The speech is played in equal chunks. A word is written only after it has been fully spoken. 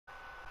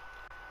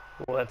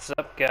What's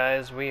up,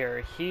 guys? We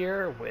are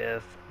here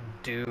with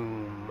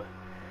Doom.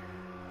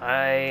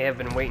 I have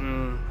been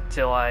waiting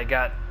till I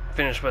got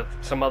finished with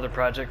some other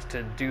projects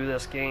to do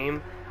this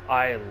game.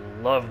 I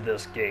love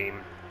this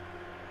game.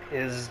 It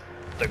is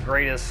the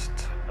greatest.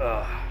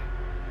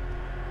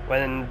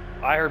 When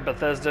I heard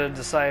Bethesda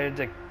decided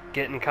to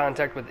get in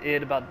contact with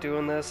id about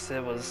doing this,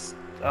 it was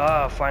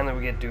finally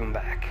we get Doom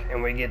back,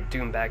 and we get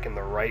Doom back in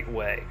the right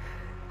way.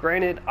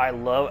 Granted,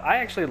 I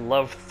actually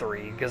love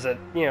 3 because it,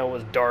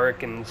 was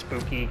dark and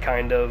spooky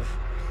kind of.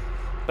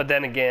 But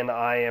then again,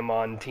 I am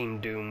on Team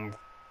Doom,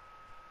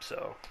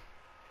 so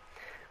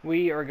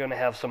we are gonna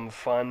have some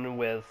fun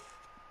with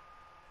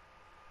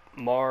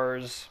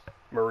Mars,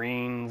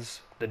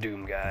 Marines, the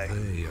Doom guy.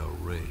 They are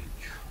rage,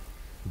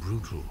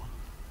 brutal,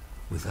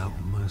 without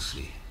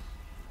mercy.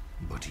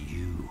 But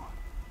you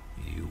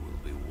will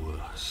be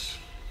worse.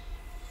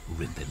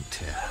 Rip and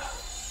tear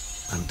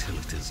until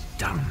it is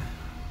done.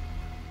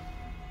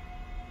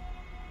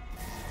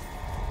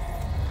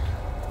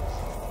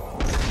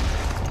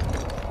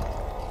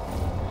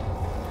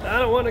 I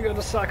don't want to go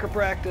to soccer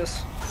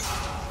practice.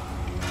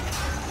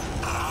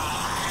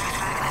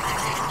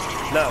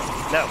 No,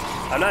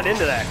 I'm not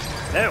into that.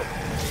 No.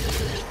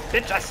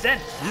 Bitch, I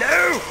said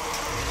no!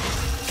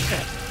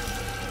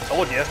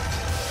 Told you.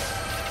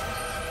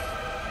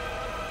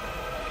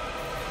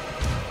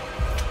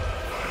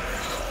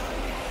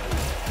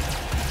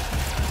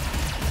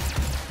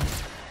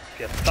 If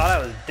you thought I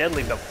was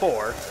deadly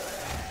before,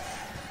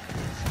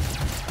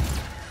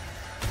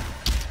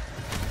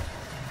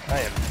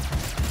 I am.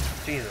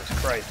 Jesus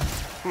Christ.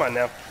 Come on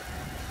now.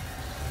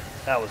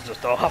 That was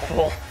just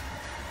awful.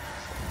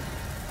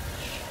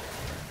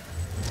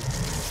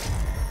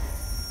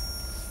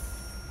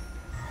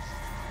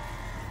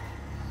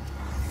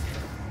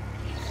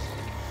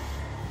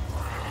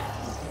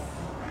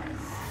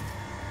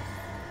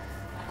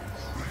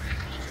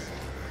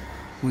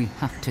 We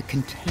have to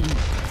contain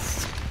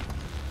this.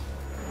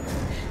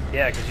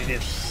 Yeah, because you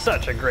did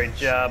such a great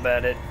job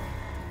at it.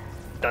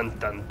 Dun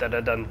dun dun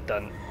dun dun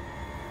dun.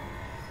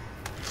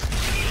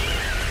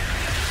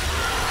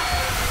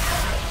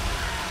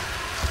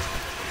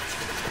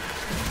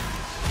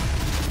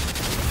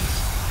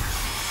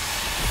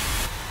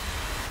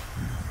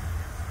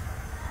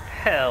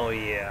 Hell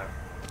yeah.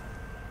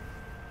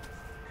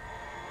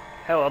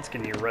 How else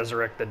can you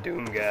resurrect the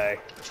Doom guy?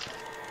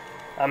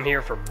 I'm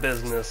here for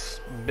business,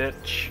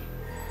 bitch.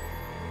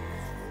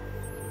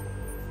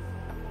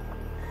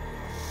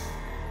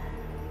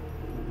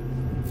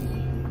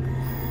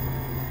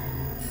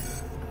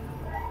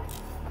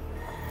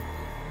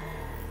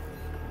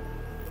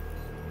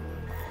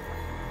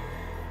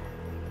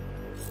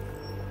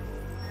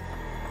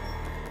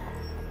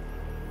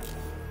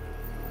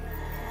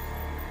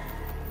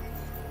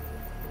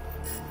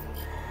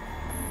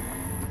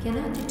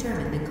 Cannot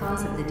determine the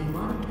cause of the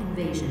demonic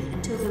invasion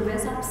until the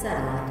Rezop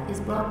satellite is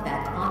brought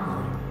back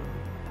online.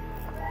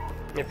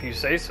 If you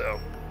say so.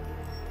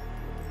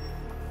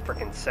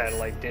 Frickin'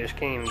 satellite dish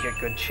can't even get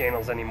good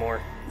channels anymore.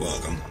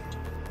 Welcome.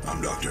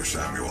 I'm Dr.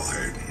 Samuel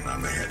Hayden.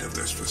 I'm the head of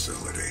this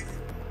facility.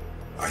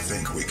 I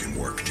think we can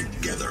work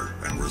together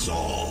and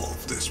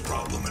resolve this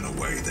problem in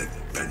a way that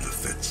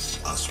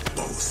benefits us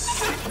both.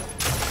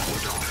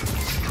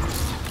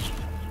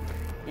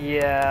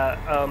 Yeah,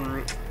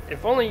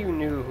 if only you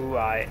knew who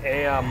I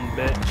am,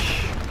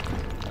 bitch.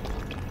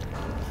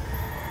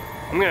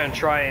 I'm gonna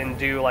try and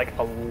do like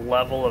a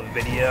level of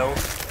video,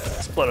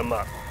 split them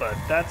up, but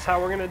that's how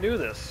we're gonna do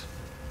this.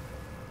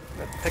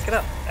 Let's pick it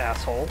up,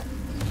 asshole.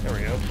 There we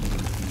go.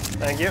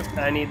 Thank you.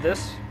 I need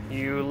this.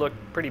 You look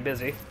pretty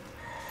busy.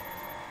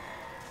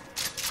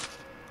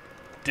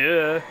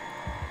 Duh.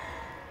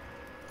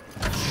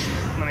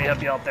 Let me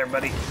help you out there,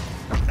 buddy.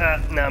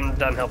 No, I'm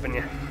done helping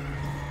you.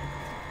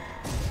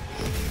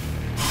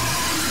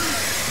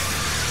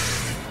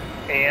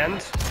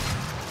 And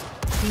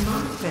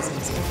Demonic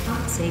presence has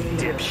not saved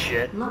the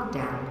dipshit.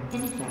 Lockdown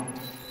in effect.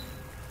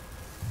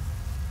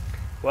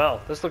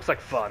 Well, this looks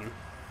like fun.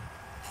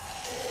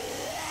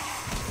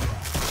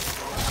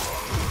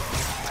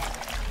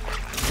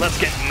 Let's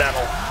get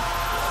metal.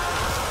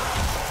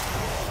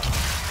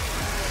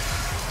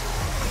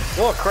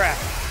 Oh crap.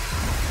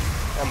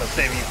 I'm gonna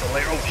save you for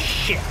later. Oh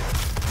shit.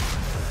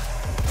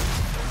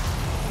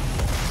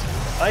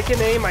 I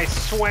can aim, I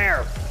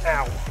swear.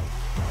 Ow.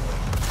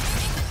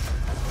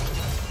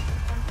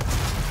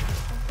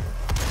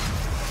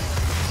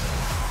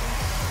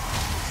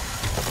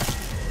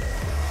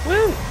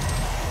 Woo!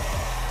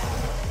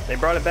 They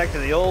brought it back to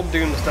the old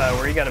Doom style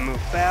where you gotta move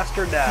fast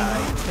or die.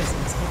 Demonic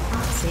presence has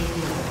not saved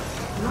the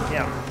Earth.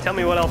 Yeah, tell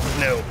me what else is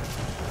new.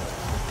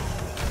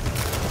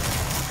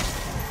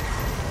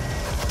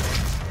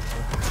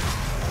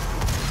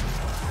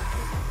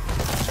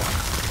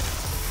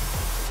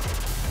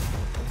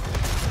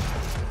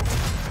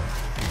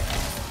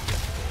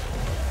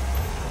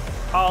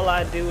 All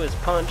I do is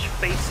punch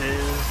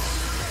faces.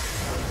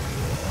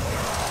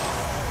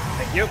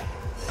 Thank you.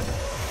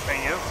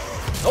 Thank you.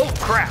 Oh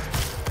crap!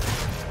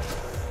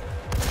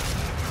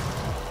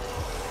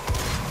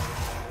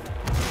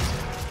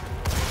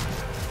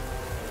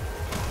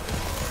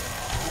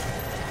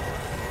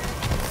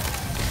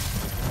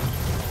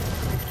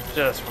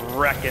 Just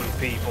wrecking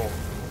people.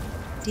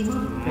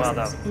 Demonic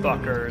presence eliminated.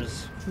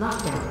 Motherfuckers.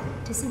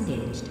 Lockdown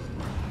disengaged.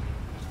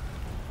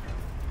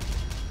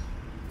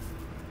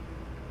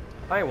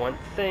 I want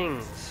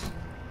things.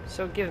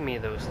 So give me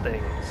those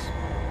things.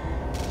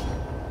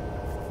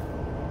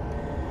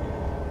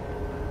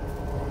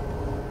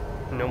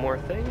 No more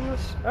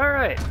things?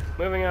 Alright,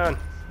 moving on.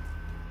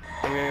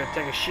 I'm gonna go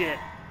take a shit.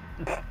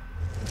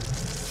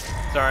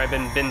 Sorry, I've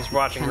been binge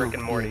watching Rick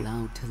and Morty. Be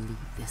allowed to leave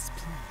this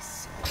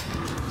place.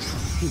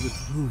 He would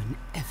ruin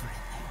everything.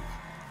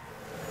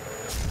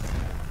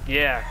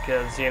 Yeah,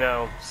 because, you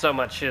know, so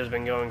much shit has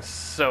been going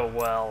so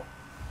well.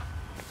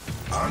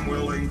 I'm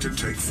willing to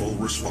take full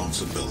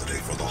responsibility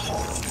for the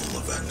horrible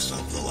events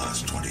of the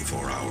last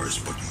 24 hours,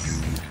 but you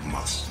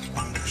must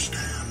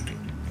understand.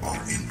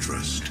 Our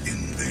interest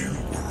in their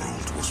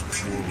world was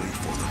purely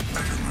for the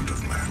betterment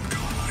of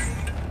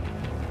mankind.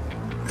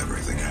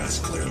 Everything has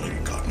clearly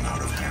gotten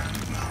out of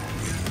hand now,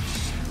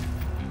 yes.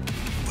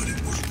 But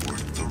it was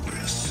worth the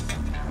risk,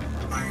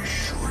 I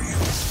assure you.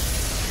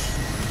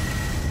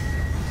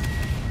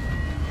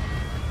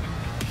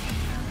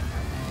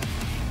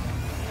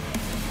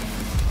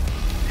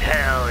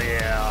 Hell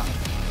yeah.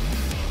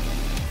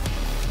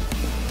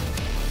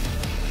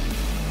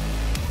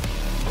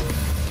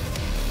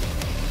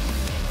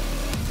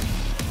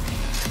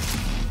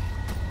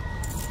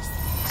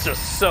 It's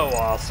just so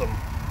awesome.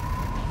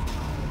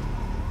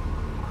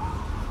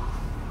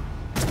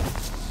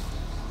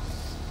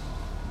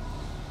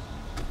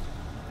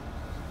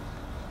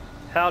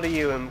 How do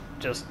you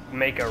just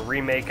make a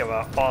remake of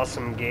an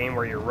awesome game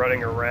where you're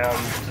running around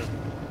just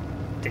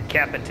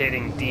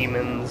decapitating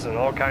demons and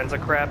all kinds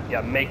of crap?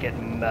 Yeah, make it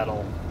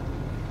metal.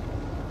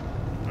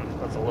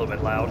 That's a little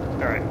bit loud.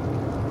 Alright.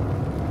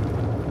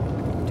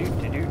 Do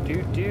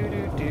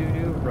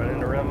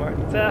running around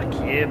Martin. Fuck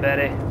yeah,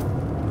 buddy.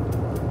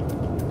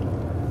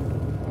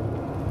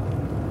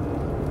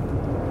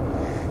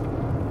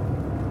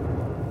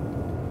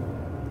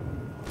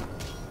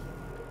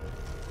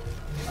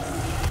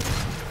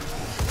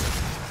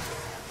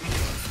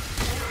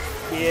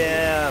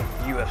 Yeah,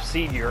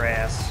 UFC'd your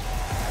ass.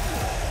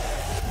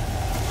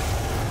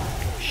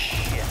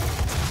 Shit.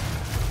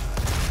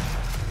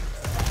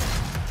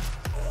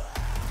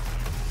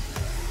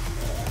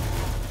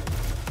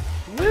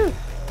 Woo!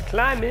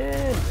 Climb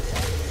in!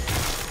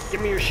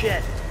 Give me your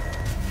shit.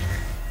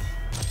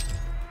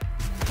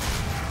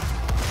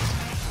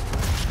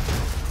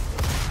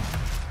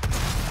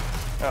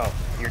 Oh,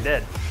 you're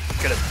dead.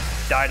 Could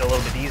have died a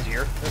little bit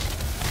easier.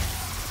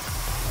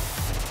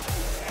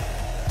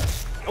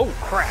 Oh,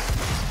 crap.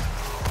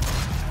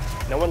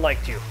 No one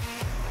liked you.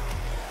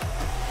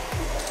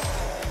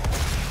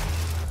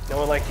 No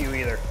one liked you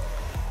either.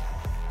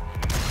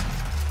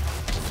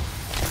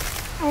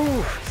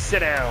 Ooh, sit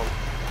down.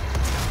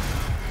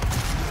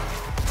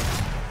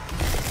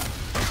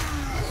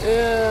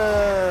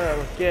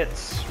 Get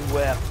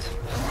swept.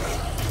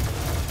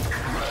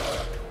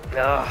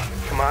 Ugh,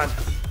 come on.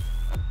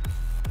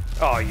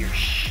 Oh, you're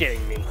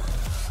shitting me.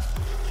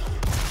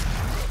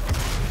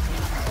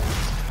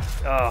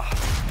 Ugh.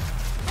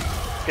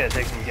 It's gonna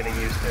take some getting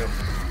used to.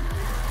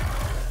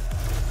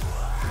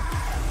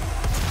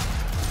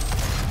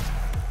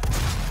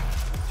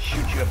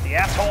 Shoot you up the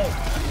asshole.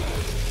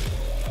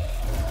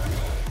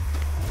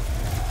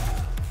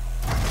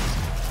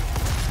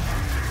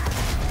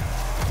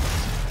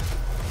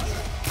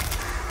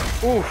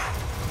 Oof.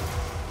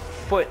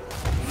 Foot,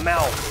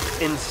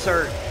 mouth,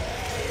 insert,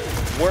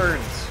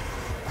 words.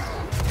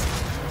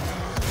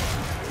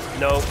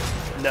 Nope,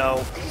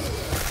 no.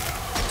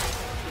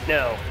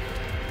 No.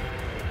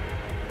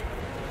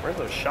 Where's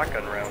those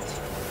shotgun rounds?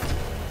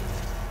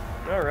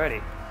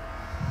 Alrighty.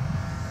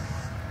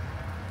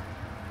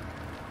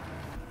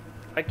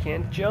 I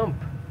can't jump.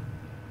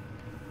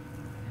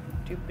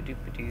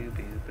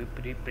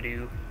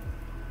 Doop-a-doop-a-doo-boo-boop-a-doop-a-doo.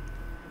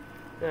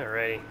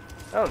 Alrighty.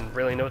 I don't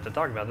really know what to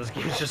talk about. This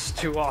game's just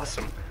too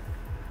awesome.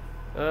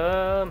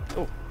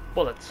 Oh,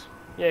 bullets.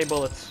 Yay,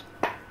 bullets.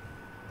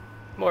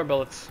 More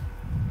bullets.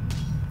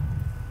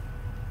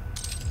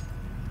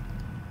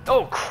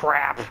 Oh,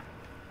 crap!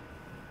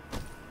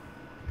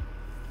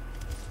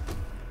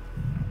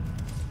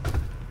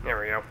 There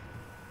we go.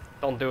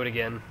 Don't do it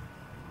again.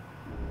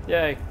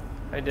 Yay,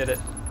 I did it.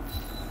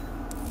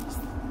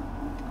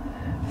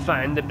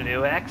 Find the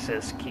blue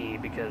access key,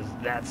 because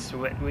that's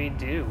what we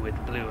do with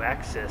blue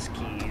access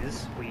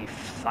keys. We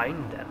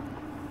find them.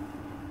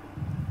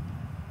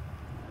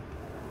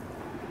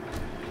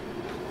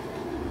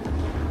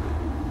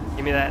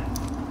 Give me that.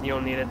 You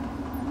don't need it.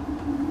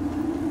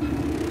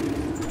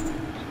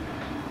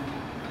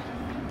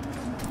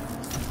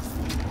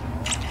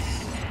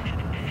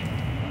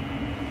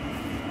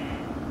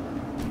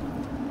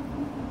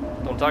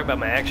 Don't talk about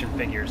my action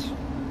figures.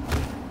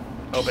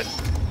 Open.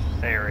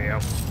 There we go.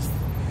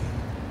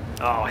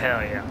 Oh,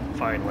 hell yeah.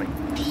 Finally.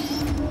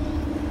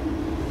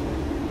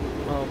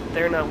 Well,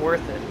 they're not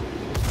worth it.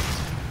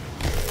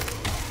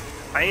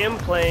 I am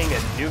playing a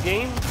new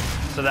game,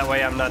 so that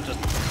way I'm not just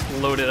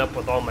loaded up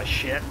with all my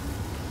shit.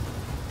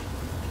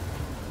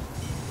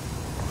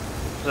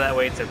 So that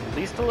way it's at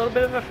least a little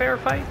bit of a fair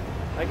fight,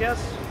 I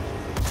guess.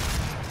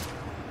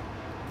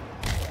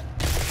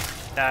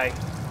 Die.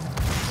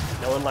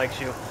 No one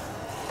likes you.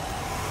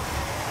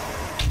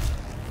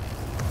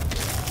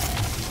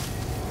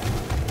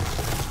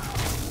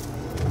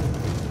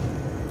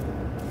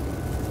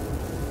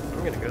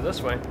 I'm gonna go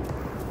this way.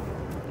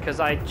 Because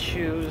I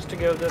choose to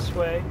go this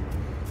way,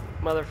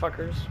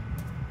 motherfuckers.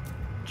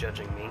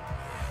 Judging me.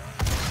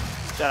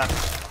 Shut up.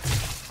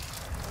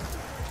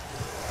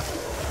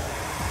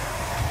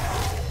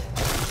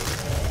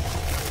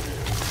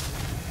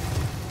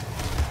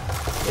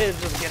 It's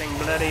just getting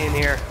bloody in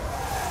here.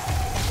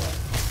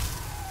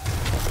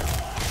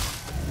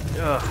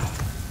 Ugh.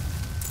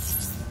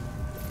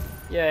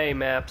 Yay,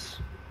 maps.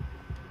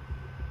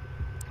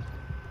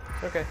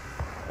 Okay,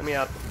 let me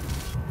out.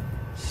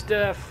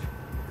 Stuff.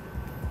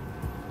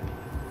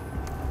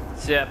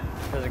 Zip,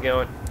 how's it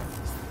going?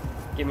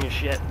 Give me your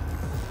shit.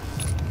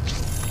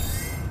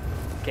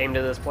 Came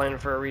to this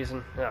planet for a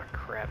reason. Oh,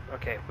 crap.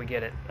 Okay, we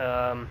get it.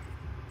 Oh.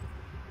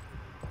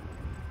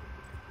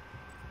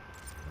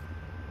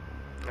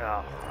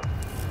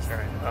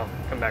 Alright, I'll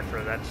come back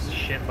for that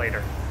shit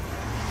later.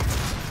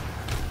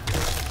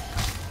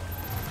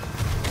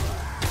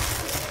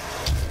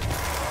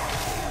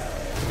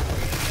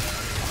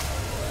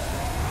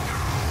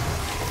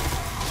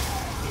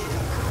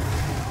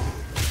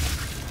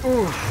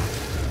 Oof.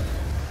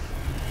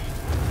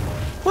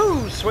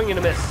 Woo! Swing and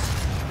a miss.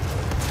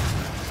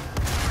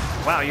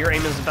 Wow, your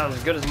aim is about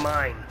as good as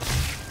mine.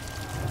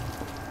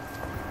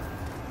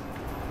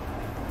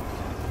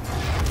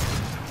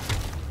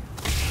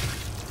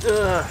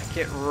 Ugh,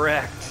 get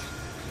wrecked.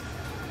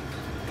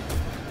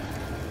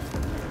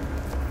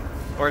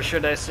 Or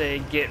should I say,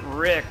 get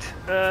ricked?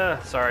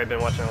 Sorry, I've been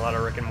watching a lot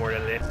of Rick and Morty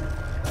today.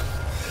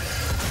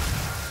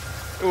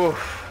 Oof.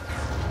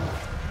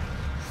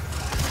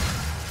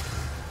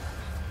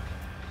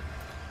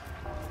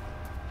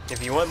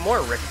 If you want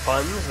more Rick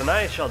puns, then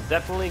I shall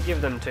definitely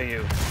give them to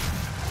you.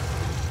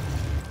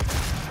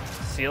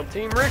 SEAL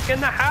Team Rick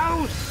in the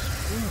house!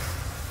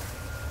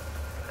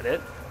 Oof. That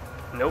it?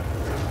 Nope.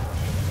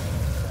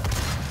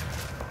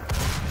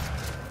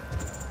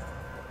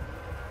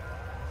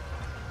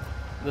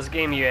 This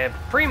game you have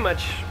pretty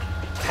much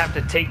have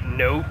to take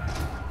note.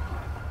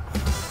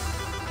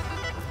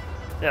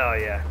 Oh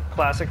yeah,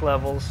 classic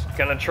levels.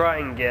 Gonna try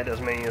and get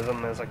as many of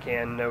them as I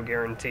can, no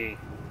guarantee.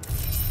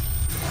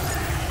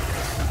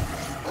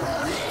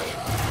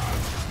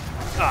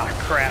 Ah,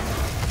 crap.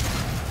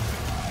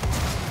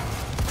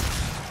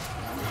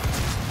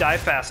 Die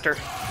faster.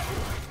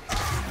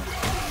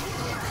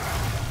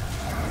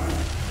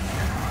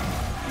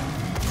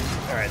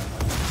 Alright.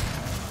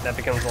 That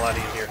becomes a lot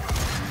easier.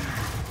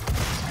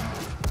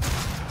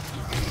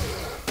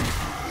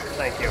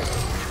 Thank you.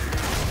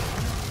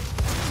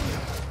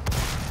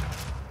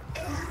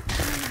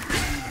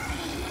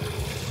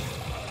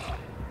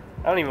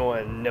 I don't even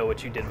want to know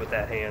what you did with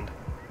that hand.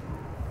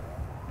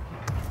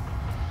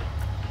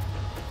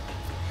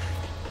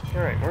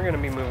 Alright, we're going to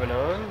be moving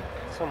on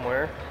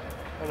somewhere.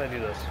 How did I do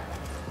this?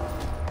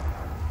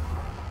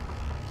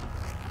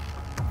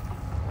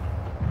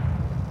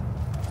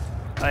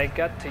 I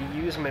got to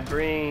use my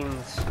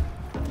brains.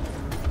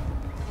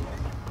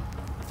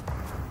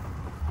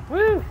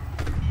 Woo!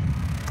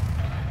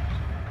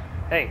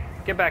 Hey,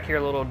 get back here,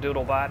 little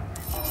doodlebot.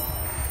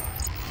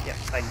 Yep,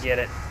 I get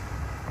it.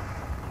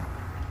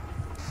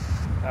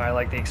 I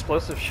like the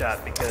explosive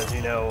shot because,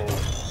 you know,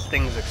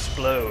 things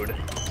explode.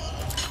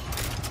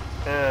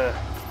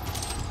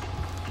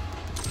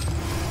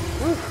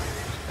 Woo!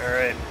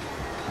 Alright.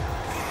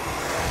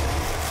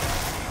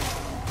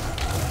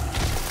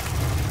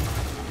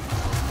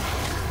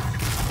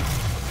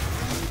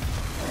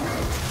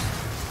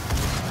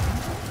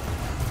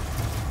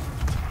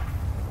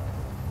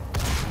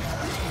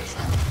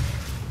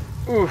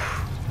 Oof.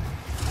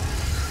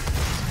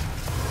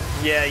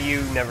 Yeah,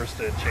 you never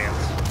stood a chance.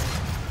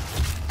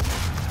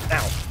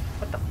 Ow.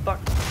 What the fuck?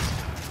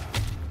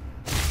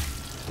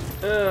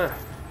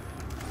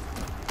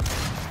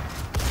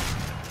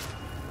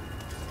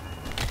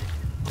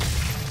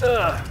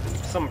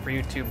 Something for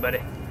you too, buddy.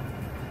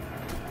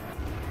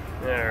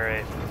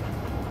 Alright.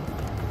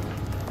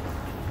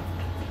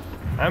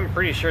 I'm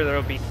pretty sure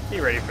there'll be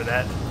ready for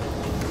that.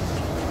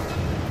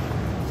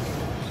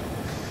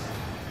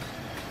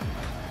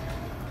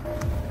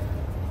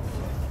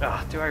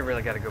 Oh, do I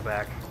really gotta go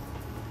back?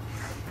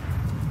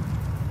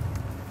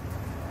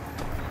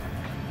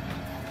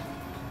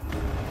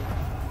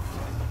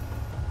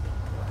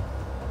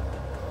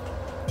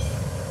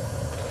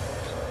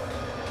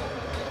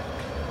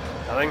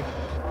 Nothing?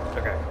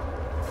 Okay.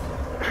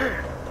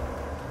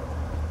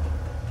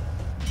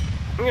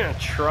 I'm gonna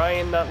try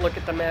and not look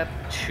at the map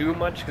too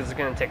much because it's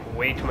gonna take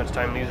way too much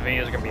time. These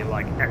videos are gonna be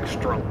like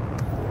extra.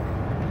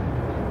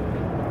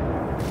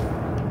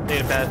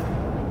 Data pad.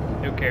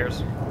 Who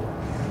cares?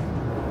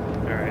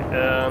 Alright,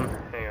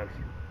 hang on.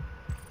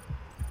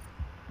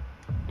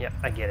 Yep,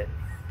 I get it.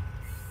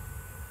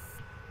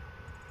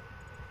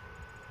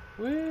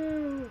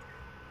 Woo!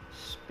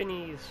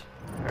 Spinnies.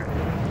 Alright.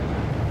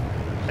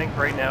 I think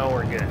right now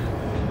we're good.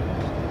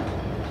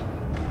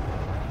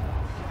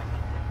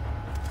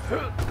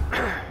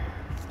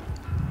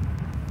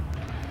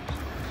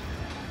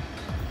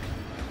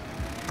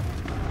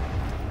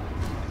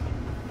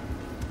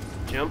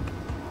 Jump.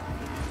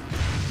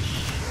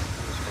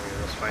 Just gonna go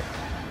this way.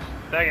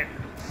 Dang it.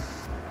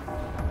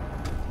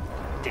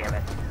 Damn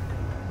it.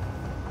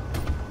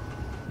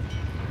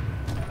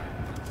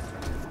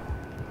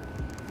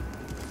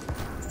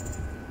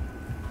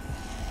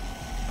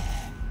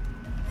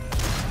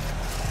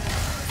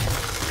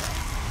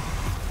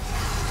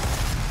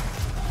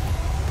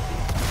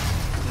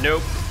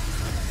 Nope.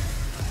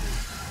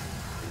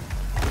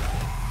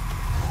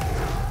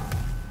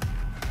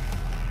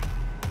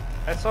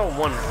 I saw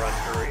one run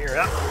through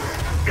here.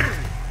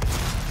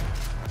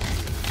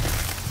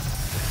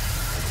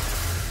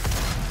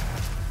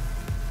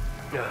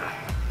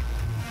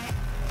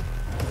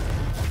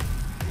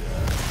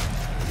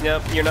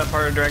 Yep, you're not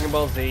part of Dragon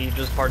Ball Z, you're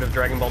just part of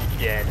Dragon Ball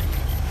Dead.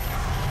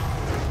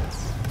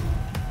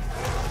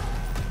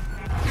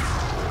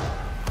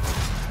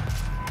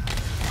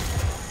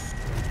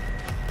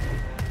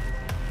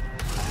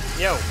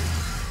 Yo.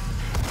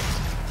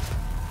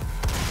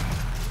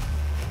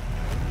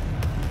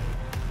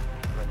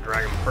 I'm gonna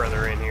drag him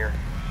further in here.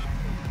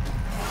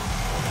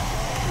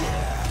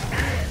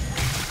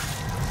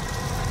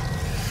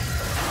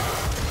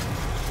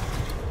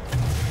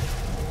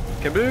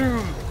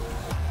 Kaboom!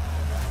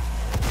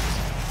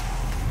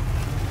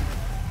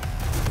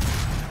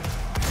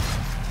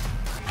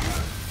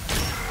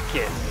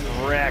 Get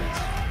wrecked.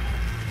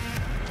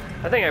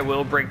 I think I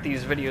will break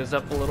these videos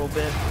up a little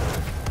bit.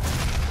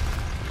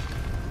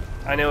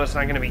 I know it's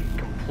not going to be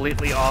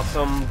completely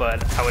awesome,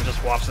 but I would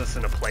just watch this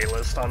in a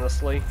playlist,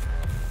 honestly.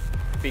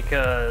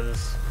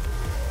 Because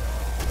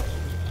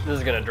this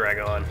is going to drag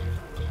on.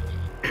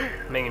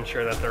 Making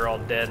sure that they're all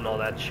dead and all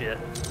that shit.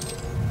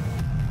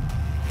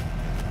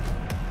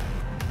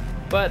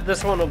 But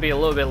this one will be a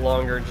little bit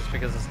longer just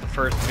because it's the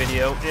first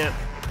video. Yeah,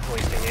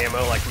 wasting ammo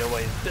like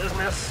nobody's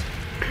business.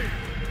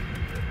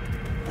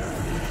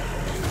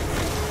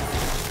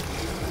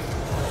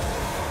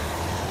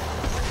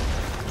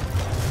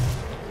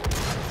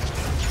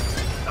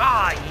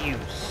 Ah, you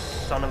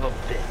son of a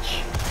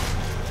bitch.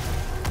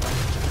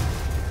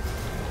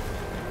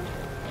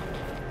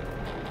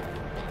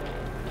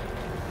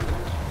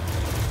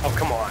 Oh,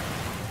 come on.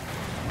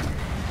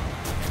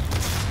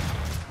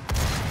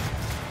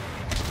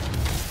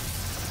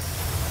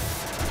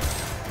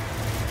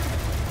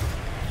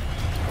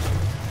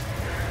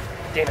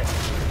 Damn it.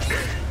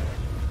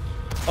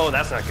 Oh,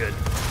 that's not good.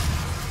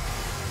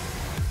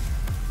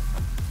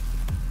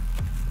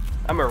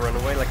 I'm gonna run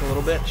away like a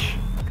little bitch,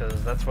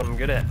 because that's what I'm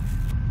good at.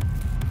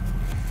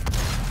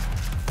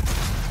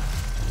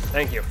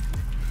 Thank you.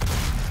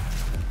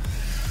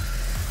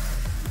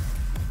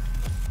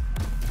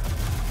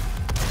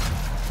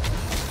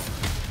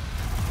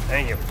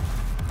 Thank you.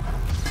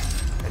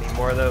 I need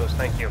more of those,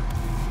 thank you.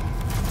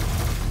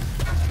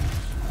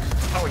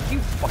 Oh, you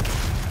fucking...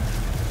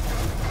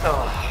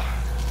 Oh,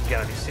 you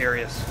gotta be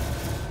serious.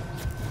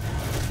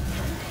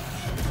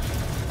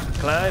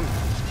 Climb.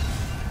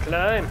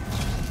 Climb.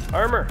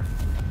 Armor.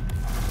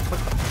 What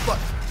the fuck?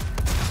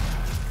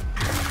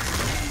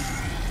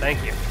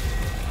 Thank you.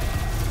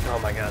 Oh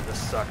my god, this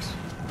sucks.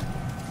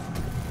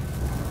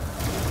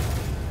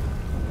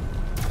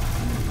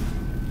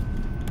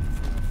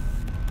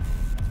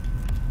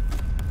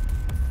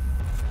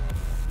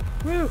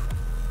 Woo!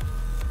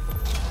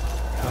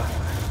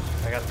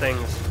 Oh, I got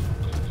things.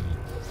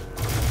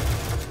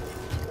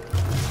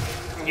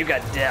 You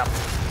got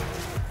depth.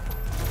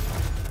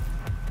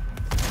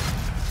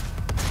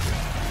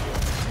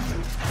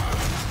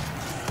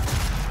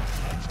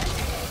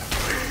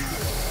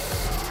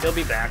 He'll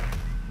be back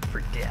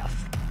for death.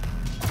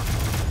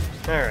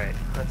 Alright,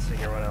 let's see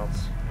here what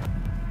else.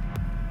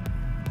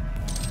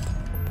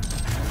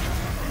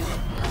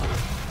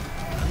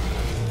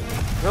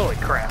 Holy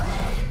crap.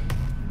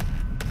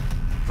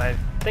 My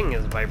thing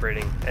is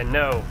vibrating. And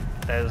no,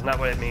 that is not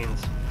what it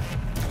means.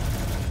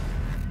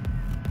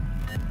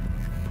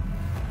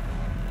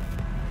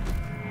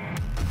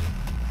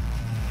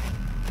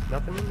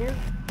 Nothing in here?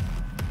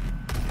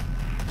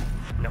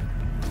 No.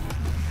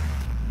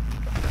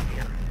 Nothing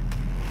here.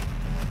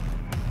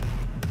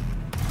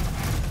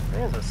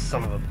 There's a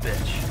son of a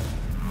bitch.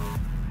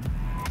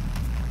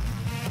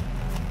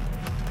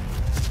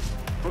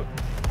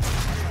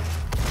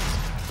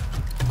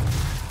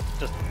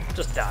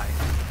 Just die.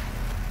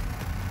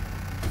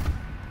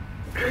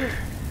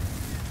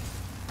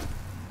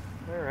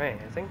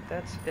 Alright, I think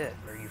that's it.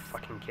 Are you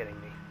fucking kidding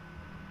me?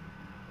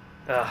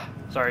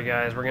 Sorry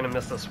guys, we're gonna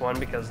miss this one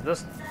because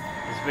this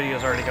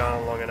video's already gone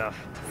on long enough.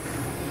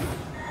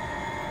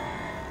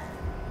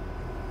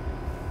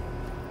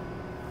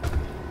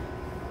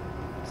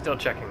 Still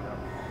checking though.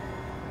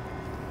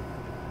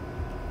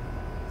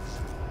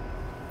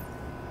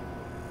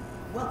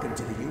 Welcome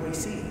to the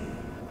UAC.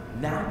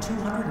 Now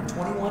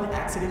 221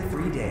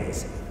 accident-free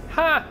days.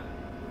 Ha!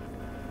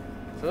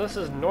 So this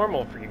is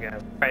normal for you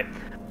guys. Alright,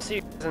 see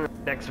you guys in the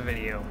next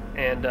video,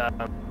 and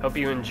hope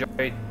you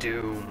enjoy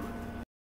Doom.